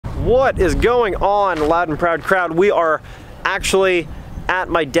What is going on, loud and proud crowd? We are actually at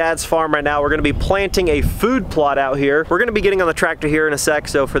my dad's farm right now. We're gonna be planting a food plot out here. We're gonna be getting on the tractor here in a sec,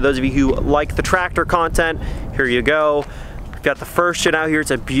 so for those of you who like the tractor content, here you go. Got the first shit out here.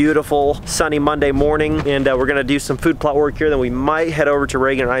 It's a beautiful sunny Monday morning, and we're gonna do some food plot work here. Then we might head over to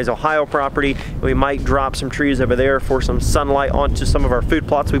Reagan and I's Ohio property. We might drop some trees over there for some sunlight onto some of our food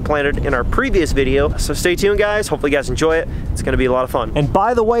plots we planted in our previous video. So stay tuned, guys. Hopefully you guys enjoy it. It's gonna be a lot of fun. And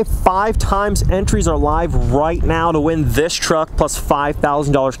by the way, 5 times entries are live right now to win this truck plus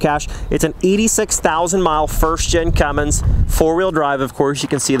 $5,000 cash. It's an 86,000 mile first gen Cummins, 4-wheel drive, of course. You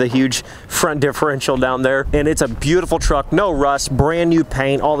can see the huge front differential down there, and it's a beautiful truck. No rust, brand new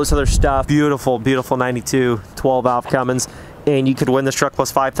paint, all this other stuff. Beautiful, beautiful 92 12 valve Cummins, and you could win this truck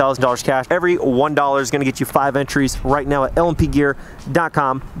plus $5,000 cash. Every $1 is going to get you 5 entries right now at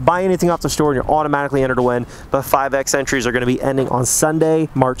lmpgear.com. Buy anything off the store and you're automatically entered to win, but 5x entries are going to be ending on Sunday,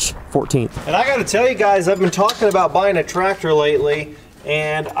 March 14th. And I got to tell you guys, I've been talking about buying a tractor lately,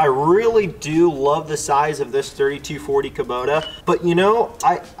 and I really do love the size of this 3240 Kubota, but you know,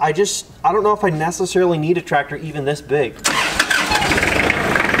 I don't know if I necessarily need a tractor even this big.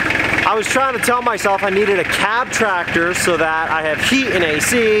 I was trying to tell myself I needed a cab tractor so that I have heat and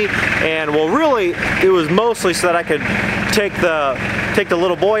AC, and well, really it was mostly so that I could take the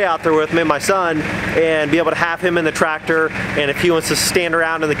little boy out there with me, my son, and be able to have him in the tractor, and if he wants to stand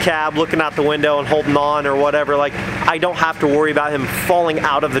around in the cab looking out the window and holding on or whatever, like, I don't have to worry about him falling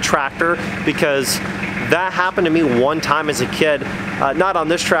out of the tractor, because that happened to me one time as a kid. Not on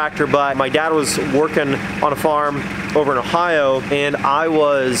this tractor, but my dad was working on a farm over in Ohio, and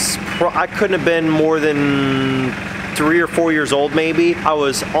I couldn't have been more than 3 or 4 years old maybe. I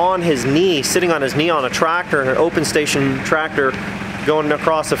was on his knee, sitting on his knee on a tractor, an open station tractor, going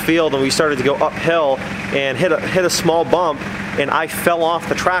across the field, and we started to go uphill and hit a small bump, and I fell off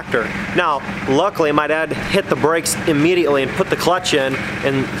the tractor. Now, luckily, my dad hit the brakes immediately and put the clutch in,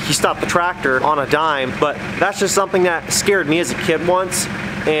 and he stopped the tractor on a dime, but that's just something that scared me as a kid once,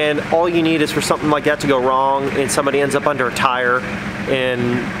 and all you need is for something like that to go wrong and somebody ends up under a tire,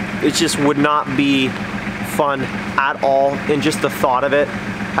 and it just would not be fun at all, and just the thought of it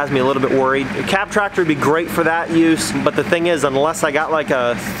has me a little bit worried. A cab tractor would be great for that use, but the thing is, unless I got like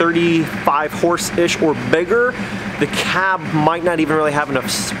a 35 horse-ish or bigger, the cab might not even really have enough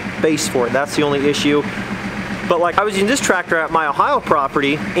space for it. That's the only issue. But like, I was using this tractor at my Ohio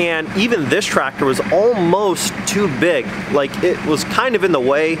property, and even this tractor was almost too big. Like, it was kind of in the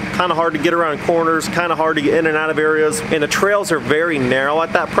way, kind of hard to get around corners, kind of hard to get in and out of areas, and the trails are very narrow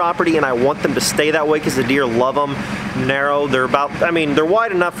at that property, and I want them to stay that way because the deer love them narrow. They're about, I mean, they're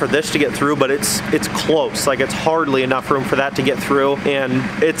wide enough for this to get through, but it's close. Like, it's hardly enough room for that to get through, and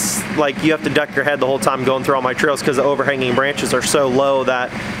it's like you have to duck your head the whole time going through all my trails because the overhanging branches are so low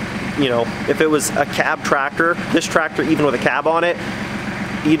that, you know, if it was a cab tractor, this tractor, even with a cab on it,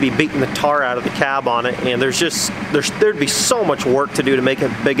 you'd be beating the tar out of the cab on it, and there'd be so much work to do to make it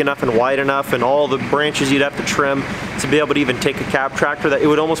big enough and wide enough, and all the branches you'd have to trim to be able to even take a cab tractor, that it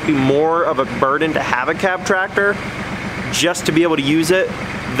would almost be more of a burden to have a cab tractor just to be able to use it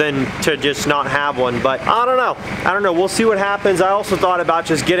than to just not have one. But I don't know, we'll see what happens. I also thought about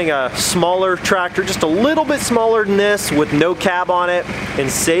just getting a smaller tractor, just a little bit smaller than this, with no cab on it, and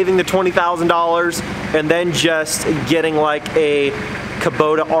saving the $20,000, and then just getting like a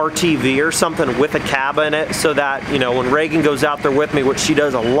Kubota RTV or something with a cab in it, so that, you know, when Reagan goes out there with me, which she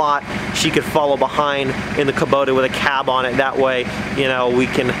does a lot, she could follow behind in the Kubota with a cab on it. That way, you know, we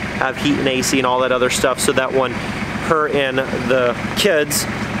can have heat and AC and all that other stuff, so that when her and the kids,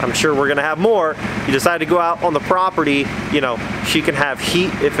 I'm sure we're gonna have more, you decide to go out on the property, you know, she can have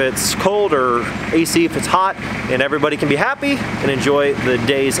heat if it's cold or AC if it's hot, and everybody can be happy and enjoy the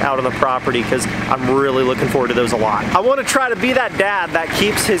days out on the property, because I'm really looking forward to those a lot. I want to try to be that dad that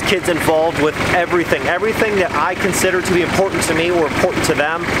keeps his kids involved with everything that I consider to be important to me or important to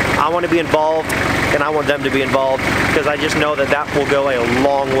them. I want to be involved, and I want them to be involved, because I just know that that will go a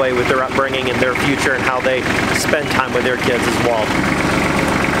long way with their upbringing and their future and how they spend time with their kids as well.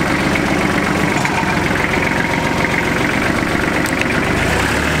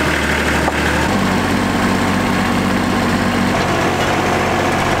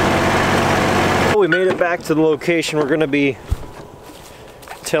 We made it back to the location we're going to be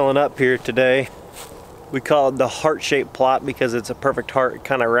tilling up here today. We call it the heart-shaped plot because it's a perfect heart. It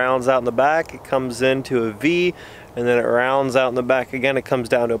kind of rounds out in the back, it comes into a V, and then it rounds out in the back again. It comes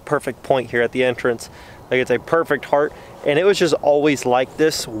down to a perfect point here at the entrance. Like, it's a perfect heart. And it was just always like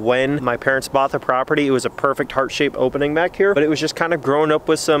this when my parents bought the property. It was a perfect heart-shaped opening back here, but it was just kind of grown up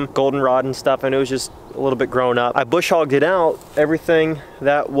with some goldenrod and stuff, and it was just a little bit grown up. I bush hogged it out, everything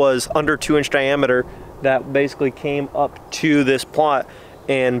that was under 2-inch diameter, that basically came up to this plot,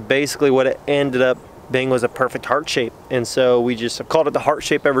 and basically what it ended up being was a perfect heart shape. And so we just have called it the heart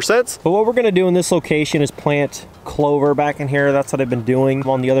shape ever since. But what we're gonna do in this location is plant clover back in here. That's what I've been doing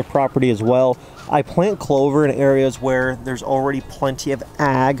on the other property as well. I plant clover in areas where there's already plenty of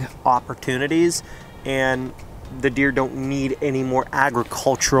ag opportunities, and the deer don't need any more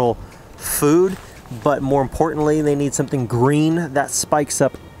agricultural food, but more importantly, they need something green that spikes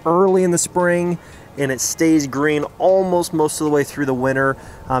up early in the spring and it stays green almost most of the way through the winter.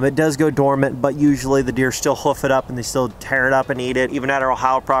 It does go dormant, but usually the deer still hoof it up and they still tear it up and eat it. Even at our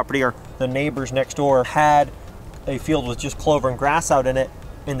Ohio property, or the neighbors next door had a field with just clover and grass out in it,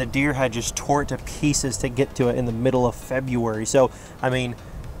 and the deer had just tore it to pieces to get to it in the middle of February. So, I mean,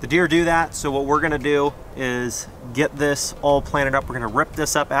 the deer do that. So what we're gonna do is get this all planted up. We're gonna rip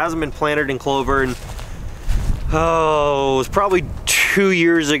this up. It hasn't been planted in clover, and oh, it was probably 2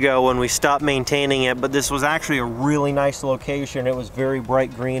 years ago when we stopped maintaining it, but this was actually a really nice location. It was very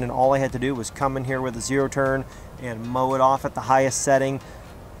bright green, and all I had to do was come in here with a 0 turn and mow it off at the highest setting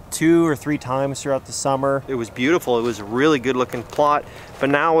 2 or 3 times throughout the summer. It was beautiful. It was a really good looking plot, but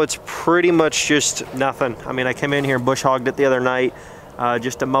now it's pretty much just nothing. I mean, I came in here and bush hogged it the other night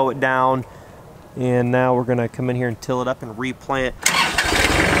just to mow it down, and now we're gonna come in here and till it up and replant.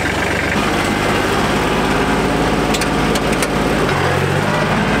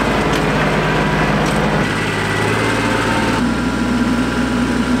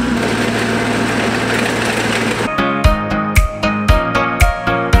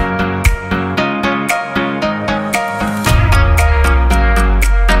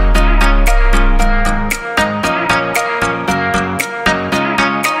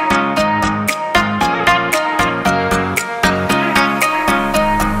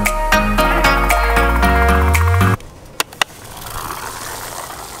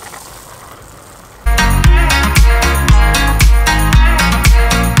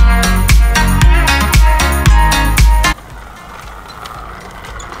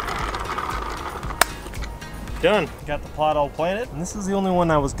 Done. Got the plot all planted. And this is the only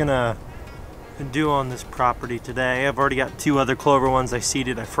one I was gonna do on this property today. I've already got 2 other clover ones I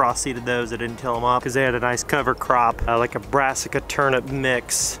seeded. I frost seeded those. I didn't till them up because they had a nice cover crop, like a brassica turnip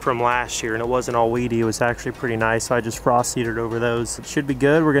mix from last year, and it wasn't all weedy. It was actually pretty nice, so I just frost seeded over those. It should be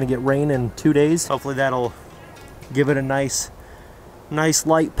good. We're gonna get rain in 2 days. Hopefully that'll give it a nice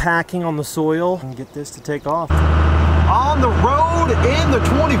light packing on the soil and get this to take off. On the road in the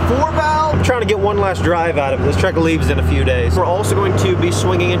 24 valve. I'm trying to get one last drive out of it. This truck leaves in a few days. We're also going to be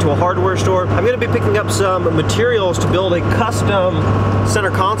swinging into a hardware store. I'm going to be picking up some materials to build a custom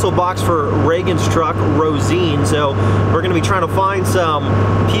center console box for Reagan's truck, Rosine. So we're going to be trying to find some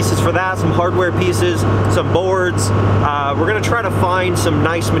pieces for that, some hardware pieces, some boards. We're going to try to find some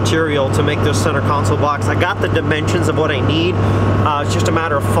nice material to make this center console box. I got the dimensions of what I need. It's just a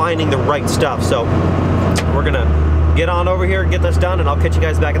matter of finding the right stuff. So we're going to get on over here and get this done, and I'll catch you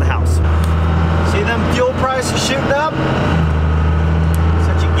guys back in the house. See them fuel prices shooting up? That's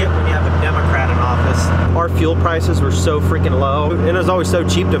what you get when you have a Democrat in office. Our fuel prices were so freaking low, and it was always so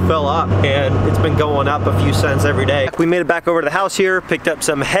cheap to fill up, and it's been going up a few cents every day. We made it back over to the house here, picked up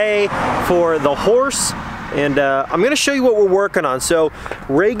some hay for the horse, and I'm gonna show you what we're working on. So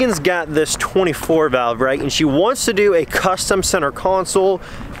Reagan's got this 24 valve, right? And she wants to do a custom center console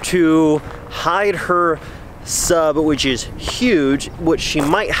to hide her sub, which is huge, which she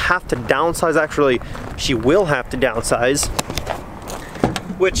might have to downsize. Actually, she will have to downsize,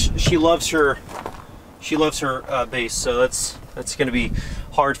 which she loves her base, so that's going to be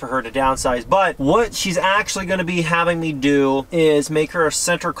hard for her to downsize. But what she's actually going to be having me do is make her a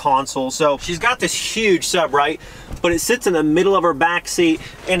center console. So she's got this huge sub, right, but it sits in the middle of her back seat,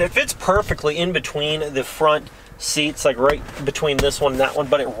 and it fits perfectly in between the front seats, like right between this one and that one,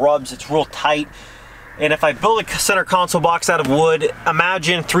 but it rubs, it's real tight. And if I build a center console box out of wood,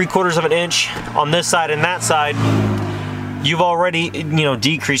 imagine 3/4 of an inch on this side and that side, you've already,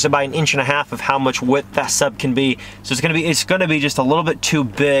 decreased it by 1.5 inches of how much width that sub can be. So it's gonna be just a little bit too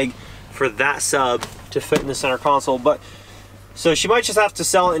big for that sub to fit in the center console. But so she might just have to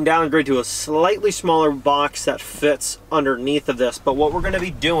sell it and downgrade to a slightly smaller box that fits underneath of this. But what we're gonna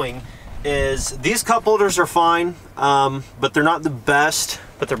be doing is, these cup holders are fine, but they're not the best,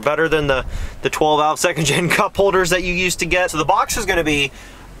 but they're better than the 12 valve 2nd gen cup holders that you used to get. So the box is gonna be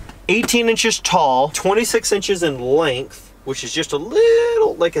 18 inches tall, 26 inches in length, which is just a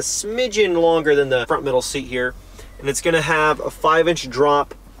little, like a smidgen longer than the front middle seat here. And it's gonna have a 5-inch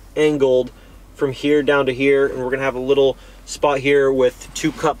drop angled from here down to here, and we're gonna have a little spot here with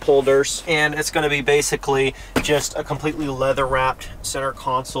 2 cup holders, and it's going to be basically just a completely leather wrapped center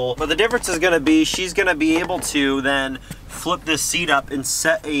console. But the difference is going to be she's going to be able to then flip this seat up and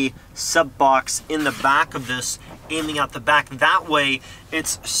set a sub box in the back of this, aiming out the back. That way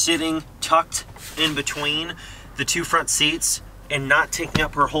it's sitting tucked in between the 2 front seats and not taking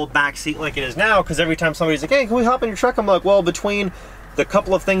up her whole back seat like it is now, because every time somebody's like, hey, can we hop in your truck? I'm like, well, between the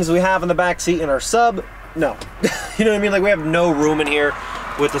couple of things we have in the back seat and our sub, no. You know what I mean? Like, we have no room in here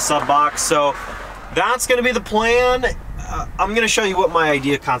with the sub box. So that's gonna be the plan. I'm gonna show you what my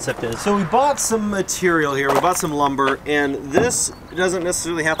idea concept is. So we bought some material here. We bought some lumber, and this doesn't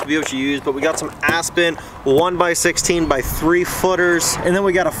necessarily have to be what you use, but we got some aspen 1x16 by 3 footers, and then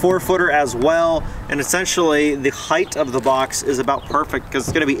we got a 4-footer as well. And essentially the height of the box is about perfect, because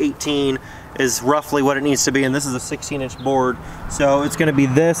it's gonna be 18 is roughly what it needs to be, and this is a 16-inch board. So it's gonna be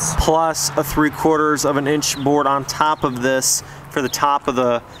this plus a 3/4 of an inch board on top of this for the top of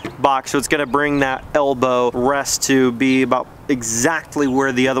the box. So it's gonna bring that elbow rest to be about exactly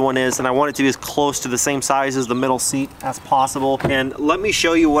where the other one is, and I want it to be as close to the same size as the middle seat as possible. And let me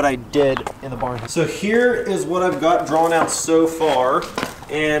show you what I did in the barn. So here is what I've got drawn out so far,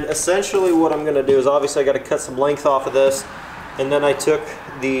 and essentially what I'm gonna do is, obviously I gotta cut some length off of this, and then I took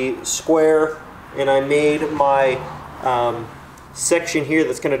the square and I made my section here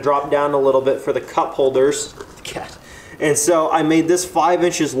that's going to drop down a little bit for the cup holders. And so I made this 5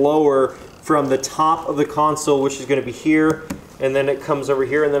 inches lower from the top of the console, which is going to be here, and then it comes over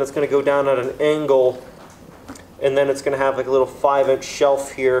here, and then it's going to go down at an angle, and then it's going to have like a little 5-inch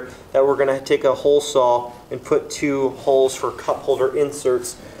shelf here that we're going to take a hole saw and put 2 holes for cup holder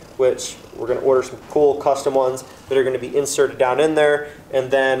inserts, which we're going to order some cool custom ones that are going to be inserted down in there,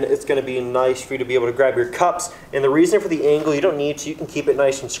 and then it's going to be nice for you to be able to grab your cups. And the reason for the angle, you don't need to, you can keep it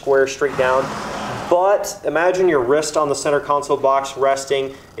nice and square straight down, but imagine your wrist on the center console box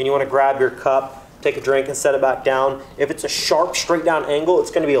resting, and you want to grab your cup, take a drink, and set it back down. If it's a sharp straight down angle,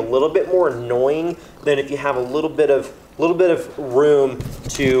 it's going to be a little bit more annoying than if you have a little bit of room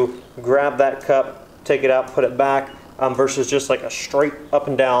to grab that cup, take it out, put it back. Versus just like a straight up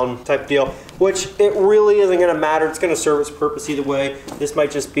and down type deal, which it really isn't going to matter. It's going to serve its purpose either way. This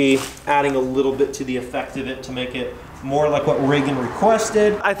might just be adding a little bit to the effect of it to make it more like what Reagan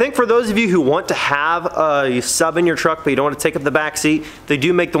requested. I think for those of you who want to have a sub in your truck but you don't want to take up the back seat, they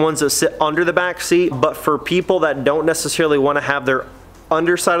do make the ones that sit under the back seat. But for people that don't necessarily want to have their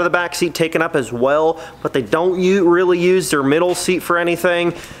underside of the back seat taken up as well, but they don't really use their middle seat for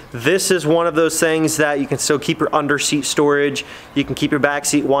anything, this is one of those things that you can still keep your under seat storage, you can keep your back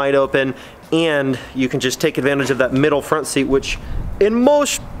seat wide open, and you can just take advantage of that middle front seat, which in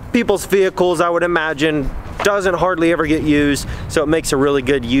most people's vehicles, I would imagine, doesn't hardly ever get used. So it makes a really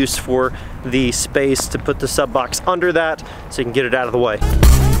good use for the space to put the sub box under that so you can get it out of the way.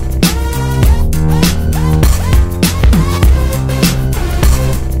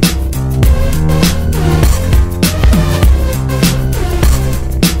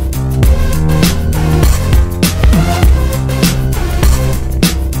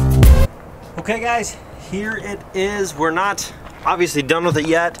 Okay guys, here it is. We're not obviously done with it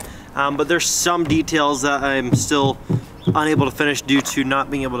yet, but there's some details that I'm still unable to finish due to not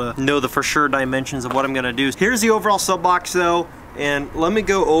being able to know the for sure dimensions of what I'm gonna do. Here's the overall sub box though, and let me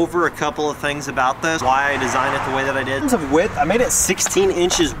go over a couple of things about this, why I designed it the way that I did. In terms of width, I made it 16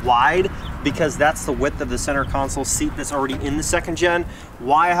 inches wide because that's the width of the center console seat that's already in the second gen.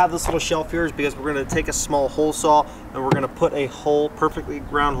 Why I have this little shelf here is because we're gonna take a small hole saw and we're gonna put a hole, perfectly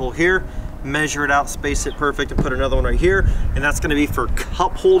round hole here, measure it out, space it perfect, and put another one right here, and that's going to be for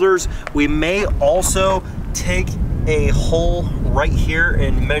cup holders. We may also take a hole right here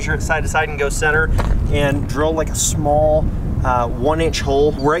and measure it side to side and go center and drill like a small 1-inch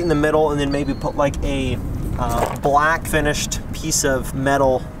hole right in the middle, and then maybe put like a black finished piece of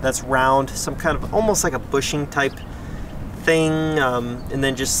metal that's round, some kind of almost like a bushing type thing, and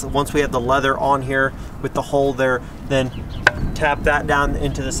then just once we have the leather on here with the hole there, then tap that down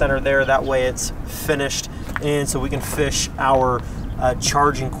into the center there. That way it's finished, and so we can fish our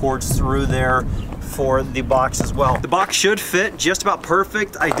charging cords through there for the box as well. The box should fit just about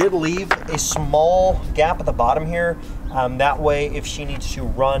perfect. I did leave a small gap at the bottom here. That way if she needs to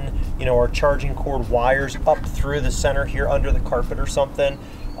run, you know, our charging cord wires up through the center here under the carpet or something,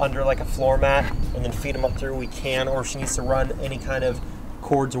 under like a floor mat, and then feed them up through, we can. Or if she needs to run any kind of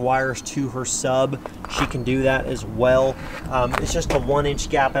cords or wires to her sub, she can do that as well. It's just a 1-inch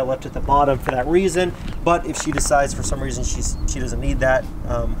gap I left at the bottom for that reason, but if she decides for some reason she doesn't need that,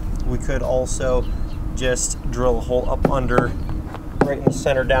 we could also just drill a hole up under, right in the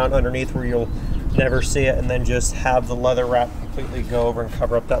center down underneath where you'll never see it, and then just have the leather wrap completely go over and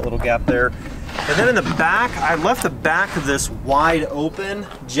cover up that little gap there. And then in the back, I left the back of this wide open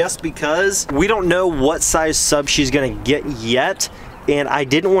just because we don't know what size sub she's gonna get yet, and I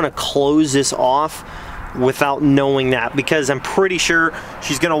didn't want to close this off without knowing that, because I'm pretty sure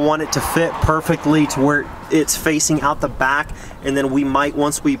she's gonna want it to fit perfectly to where it's facing out the back, and then we might,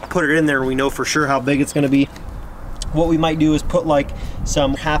 once we put it in there and we know for sure how big it's gonna be, what we might do is put like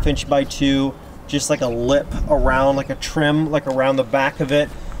some 1/2 inch by 2, just like a lip around, like a trim, like around the back of it,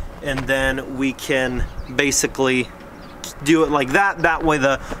 and then we can basically do it like that. That way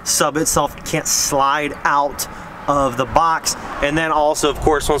the sub itself can't slide out of the box. And then also, of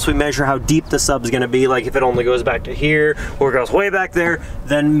course, once we measure how deep the sub is going to be, like if it only goes back to here or it goes way back there,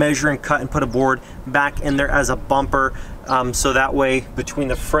 then measure and cut and put a board back in there as a bumper, so that way between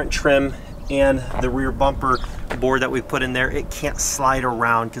the front trim and the rear bumper board that we put in there, it can't slide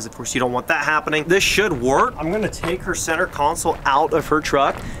around, because of course you don't want that happening. This should work. I'm going to take her center console out of her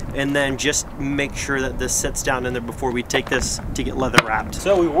truck and then just make sure that this sits down in there before we take this to get leather wrapped.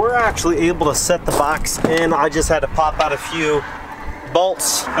 So we were actually able to set the box in. I just had to pop out a few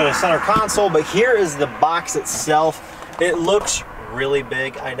bolts on the center console, but here is the box itself. It looks really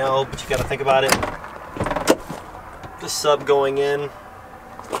big, I know, but you got to think about it. The sub going in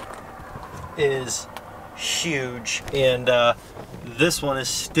is huge, and this one is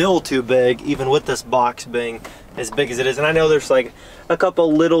still too big, even with this box being as big as it is. And I know there's like a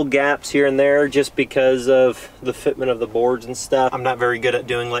couple little gaps here and there just because of the fitment of the boards and stuff. I'm not very good at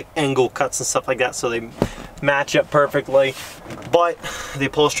doing like angle cuts and stuff like that, so they match up perfectly. But the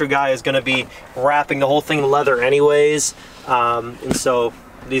upholstery guy is going to be wrapping the whole thing in leather anyways, and so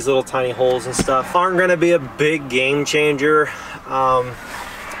these little tiny holes and stuff aren't going to be a big game changer.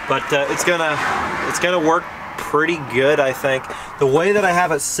 But it's gonna work pretty good, I think. The way that I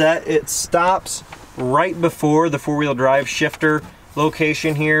have it set, it stops right before the 4-wheel drive shifter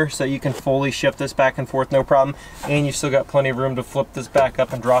location here, so you can fully shift this back and forth no problem, and you've still got plenty of room to flip this back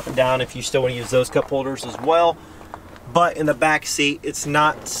up and drop it down if you still want to use those cup holders as well. But in the back seat, it's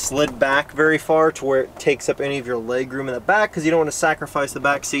not slid back very far to where it takes up any of your leg room in the back, because you don't want to sacrifice the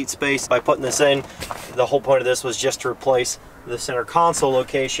back seat space by putting this in. The whole point of this was just to replace the center console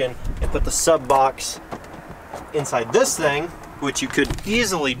location and put the sub box inside this thing, which you could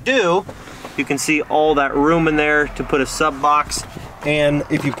easily do. You can see all that room in there to put a sub box, and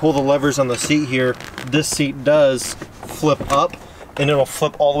if you pull the levers on the seat here, this seat does flip up, and it'll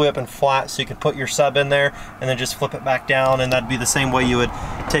flip all the way up and flat, so you can put your sub in there and then just flip it back down, and that'd be the same way you would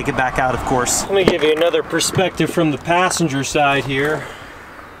take it back out, of course. Let me give you another perspective from the passenger side here.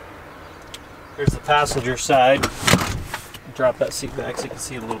 Here's the passenger side. Drop that seat back so you can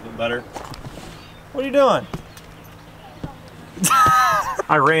see a little bit better. What are you doing?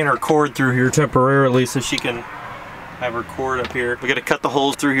 I ran her cord through here temporarily so she can have her cord up here. We got to cut the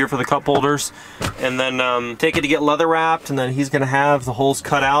holes through here for the cup holders, and then take it to get leather wrapped, and then he's going to have the holes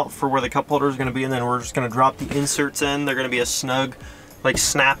cut out for where the cup holder is going to be, and then we're just going to drop the inserts in. They're going to be a snug, like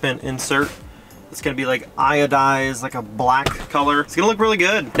snap-in insert. It's going to be like iodized, like a black color. It's going to look really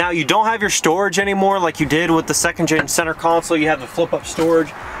good. Now, you don't have your storage anymore like you did with the 2nd-gen center console. You have the flip-up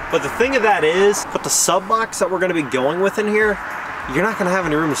storage. But the thing of that is, with the sub box that we're going to be going with in here, you're not going to have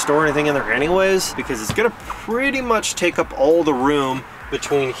any room to store anything in there anyways, because it's going to pretty much take up all the room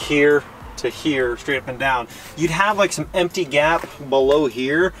between here to here, straight up and down. You'd have like some empty gap below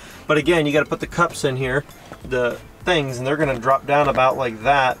here, but again, you got to put the cups in here, the things, and they're going to drop down about like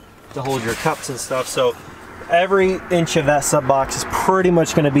that to hold your cups and stuff. So every inch of that sub box is pretty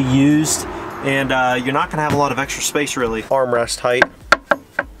much going to be used, and you're not going to have a lot of extra space really. Armrest height.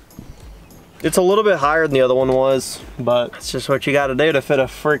 It's a little bit higher than the other one was, but it's just what you got to do to fit a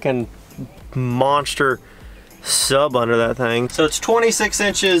freaking monster sub under that thing. So it's 26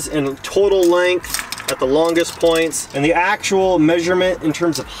 inches in total length at the longest points, and the actual measurement in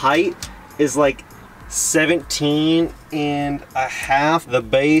terms of height is like 17.5, the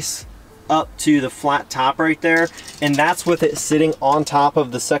base up to the flat top right there, and that's with it sitting on top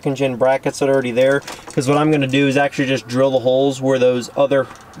of the 2nd-gen brackets that are already there, because what I'm going to do is actually just drill the holes where those other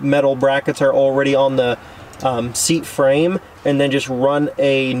metal brackets are already on the seat frame, and then just run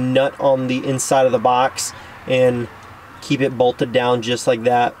a nut on the inside of the box and keep it bolted down just like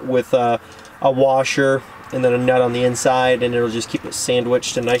that with a washer and then a nut on the inside, and it'll just keep it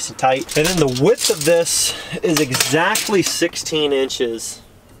sandwiched and nice and tight. And then the width of this is exactly 16 inches.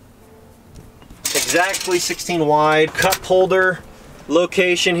 Exactly 16 wide. Cup holder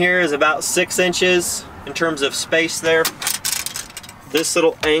location here is about 6 inches in terms of space there. This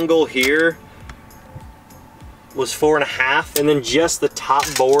little angle here was 4.5, and then just the top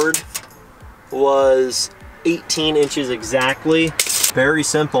board was 18 inches exactly. Very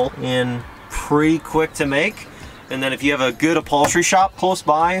simple and pretty quick to make. And then if you have a good upholstery shop close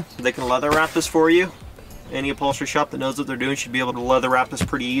by, they can leather wrap this for you. Any upholstery shop that knows what they're doing should be able to leather wrap this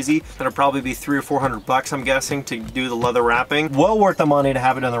pretty easy. That'll probably be $300 or $400, I'm guessing, to do the leather wrapping. Well worth the money to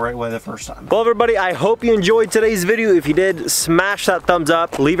have it done the right way the first time. Well, everybody, I hope you enjoyed today's video. If you did, smash that thumbs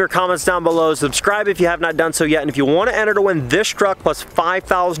up. Leave your comments down below. Subscribe if you have not done so yet. And if you want to enter to win this truck plus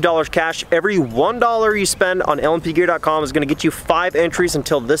 $5,000 cash, every $1 you spend on lmpgear.com is going to get you 5 entries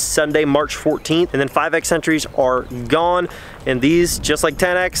until this Sunday, March 14th. And then 5X entries are gone. And these, just like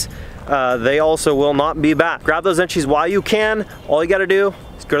 10X, they also will not be back. Grab those entries while you can. All you got to do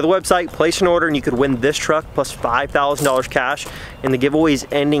is go to the website, place an order, and you could win this truck plus $5,000 cash. And the giveaway is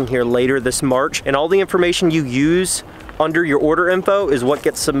ending here later this March. And all the information you use under your order info is what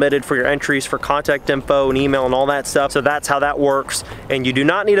gets submitted for your entries for contact info and email and all that stuff. So that's how that works. And you do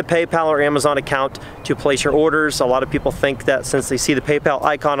not need a PayPal or Amazon account to place your orders. A lot of people think that since they see the PayPal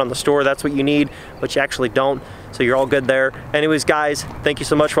icon on the store, that's what you need, but you actually don't. So you're all good there. Anyways, guys, thank you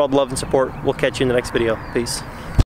so much for all the love and support. We'll catch you in the next video. Peace.